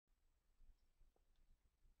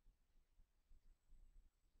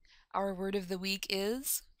Our word of the week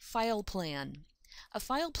is file plan. A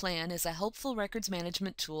file plan is a helpful records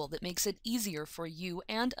management tool that makes it easier for you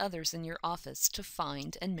and others in your office to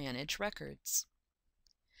find and manage records.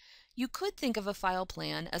 You could think of a file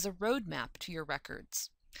plan as a roadmap to your records.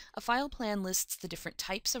 A file plan lists the different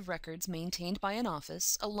types of records maintained by an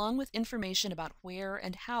office, along with information about where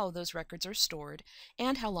and how those records are stored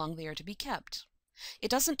and how long they are to be kept.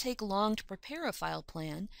 It doesn't take long to prepare a file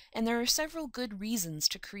plan, and there are several good reasons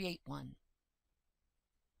to create one.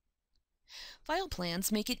 File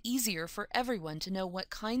plans make it easier for everyone to know what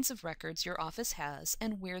kinds of records your office has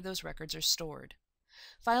and where those records are stored.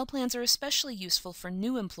 File plans are especially useful for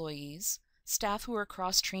new employees, staff who are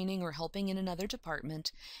cross-training or helping in another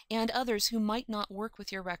department, and others who might not work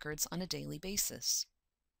with your records on a daily basis.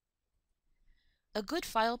 A good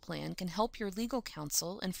file plan can help your legal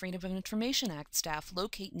counsel and Freedom of Information Act staff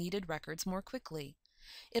locate needed records more quickly.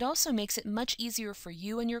 It also makes it much easier for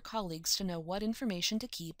you and your colleagues to know what information to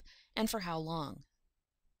keep and for how long.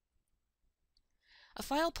 A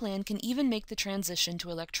file plan can even make the transition to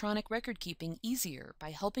electronic record keeping easier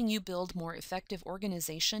by helping you build more effective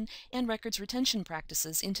organization and records retention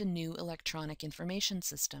practices into new electronic information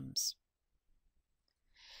systems.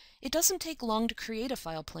 It doesn't take long to create a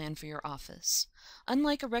file plan for your office.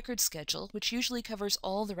 Unlike a record schedule, which usually covers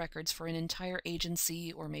all the records for an entire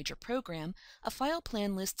agency or major program, a file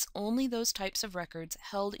plan lists only those types of records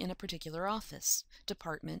held in a particular office,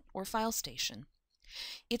 department, or file station.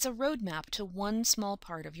 It's a roadmap to one small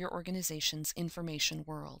part of your organization's information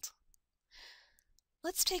world.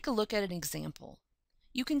 Let's take a look at an example.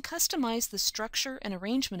 You can customize the structure and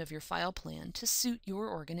arrangement of your file plan to suit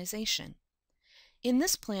your organization. In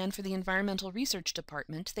this plan for the Environmental Research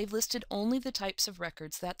Department, they've listed only the types of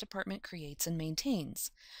records that department creates and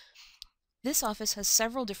maintains. This office has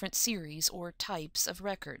several different series or types of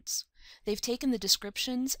records. They've taken the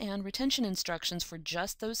descriptions and retention instructions for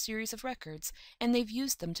just those series of records, and they've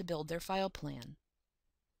used them to build their file plan.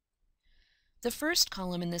 The first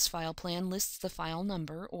column in this file plan lists the file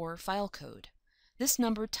number or file code. This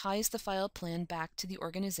number ties the file plan back to the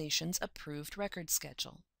organization's approved record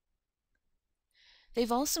schedule.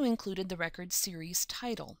 They've also included the record series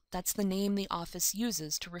title. That's the name the office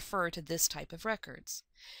uses to refer to this type of records.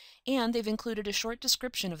 And they've included a short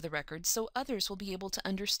description of the records so others will be able to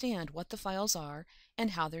understand what the files are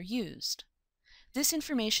and how they're used. This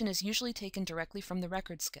information is usually taken directly from the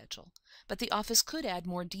record schedule, but the office could add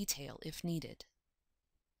more detail if needed.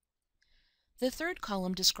 The third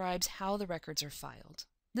column describes how the records are filed.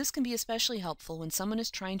 This can be especially helpful when someone is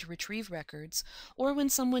trying to retrieve records or when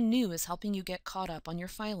someone new is helping you get caught up on your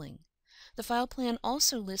filing. The file plan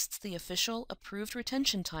also lists the official approved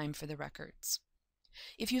retention time for the records.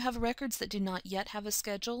 If you have records that do not yet have a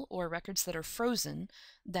schedule or records that are frozen,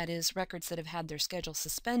 that is, records that have had their schedule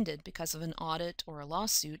suspended because of an audit or a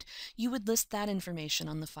lawsuit, you would list that information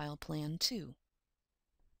on the file plan too.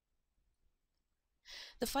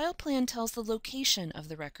 The file plan tells the location of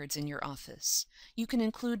the records in your office. You can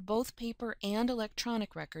include both paper and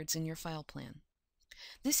electronic records in your file plan.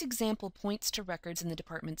 This example points to records in the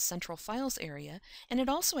department's central files area, and it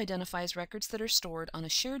also identifies records that are stored on a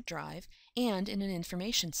shared drive and in an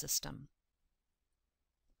information system.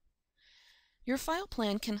 Your file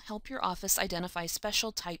plan can help your office identify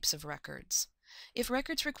special types of records. If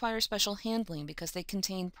records require special handling because they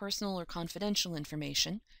contain personal or confidential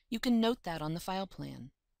information, you can note that on the file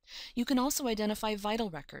plan. You can also identify vital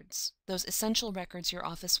records, those essential records your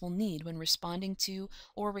office will need when responding to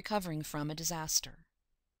or recovering from a disaster.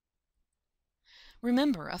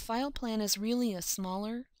 Remember, a file plan is really a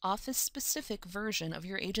smaller, office-specific version of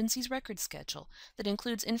your agency's record schedule that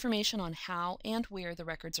includes information on how and where the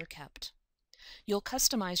records are kept. You'll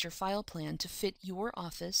customize your file plan to fit your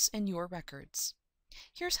office and your records.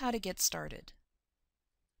 Here's how to get started.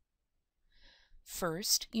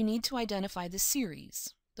 First, you need to identify the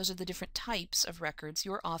series. Those are the different types of records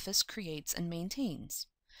your office creates and maintains.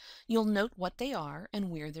 You'll note what they are and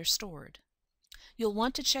where they're stored. You'll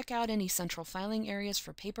want to check out any central filing areas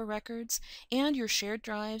for paper records and your shared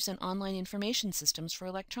drives and online information systems for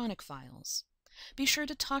electronic files. Be sure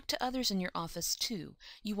to talk to others in your office too.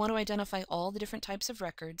 You want to identify all the different types of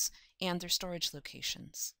records and their storage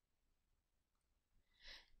locations.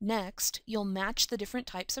 Next, you'll match the different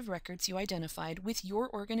types of records you identified with your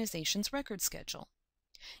organization's record schedule.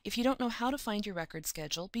 If you don't know how to find your record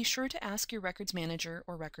schedule, be sure to ask your records manager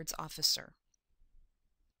or records officer.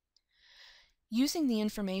 Using the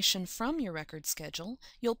information from your record schedule,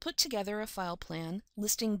 you'll put together a file plan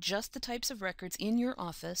listing just the types of records in your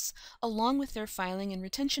office, along with their filing and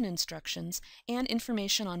retention instructions and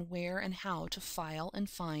information on where and how to file and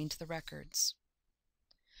find the records.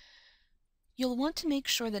 You'll want to make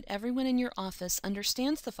sure that everyone in your office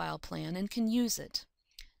understands the file plan and can use it.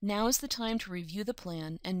 Now is the time to review the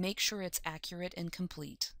plan and make sure it's accurate and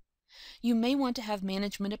complete. You may want to have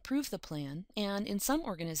management approve the plan, and in some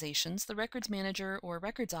organizations, the records manager or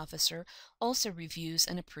records officer also reviews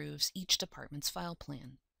and approves each department's file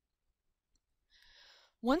plan.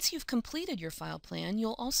 Once you've completed your file plan,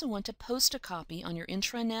 you'll also want to post a copy on your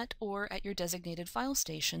intranet or at your designated file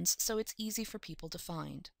stations so it's easy for people to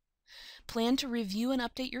find. Plan to review and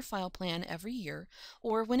update your file plan every year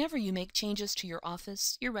or whenever you make changes to your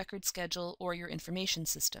office, your record schedule, or your information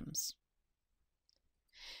systems.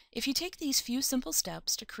 If you take these few simple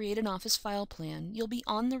steps to create an office file plan, you'll be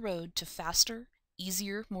on the road to faster,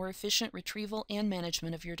 easier, more efficient retrieval and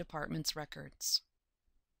management of your department's records.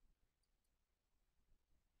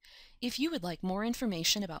 If you would like more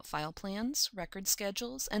information about file plans, record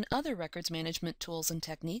schedules, and other records management tools and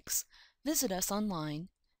techniques, visit us online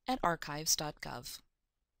at archives.gov.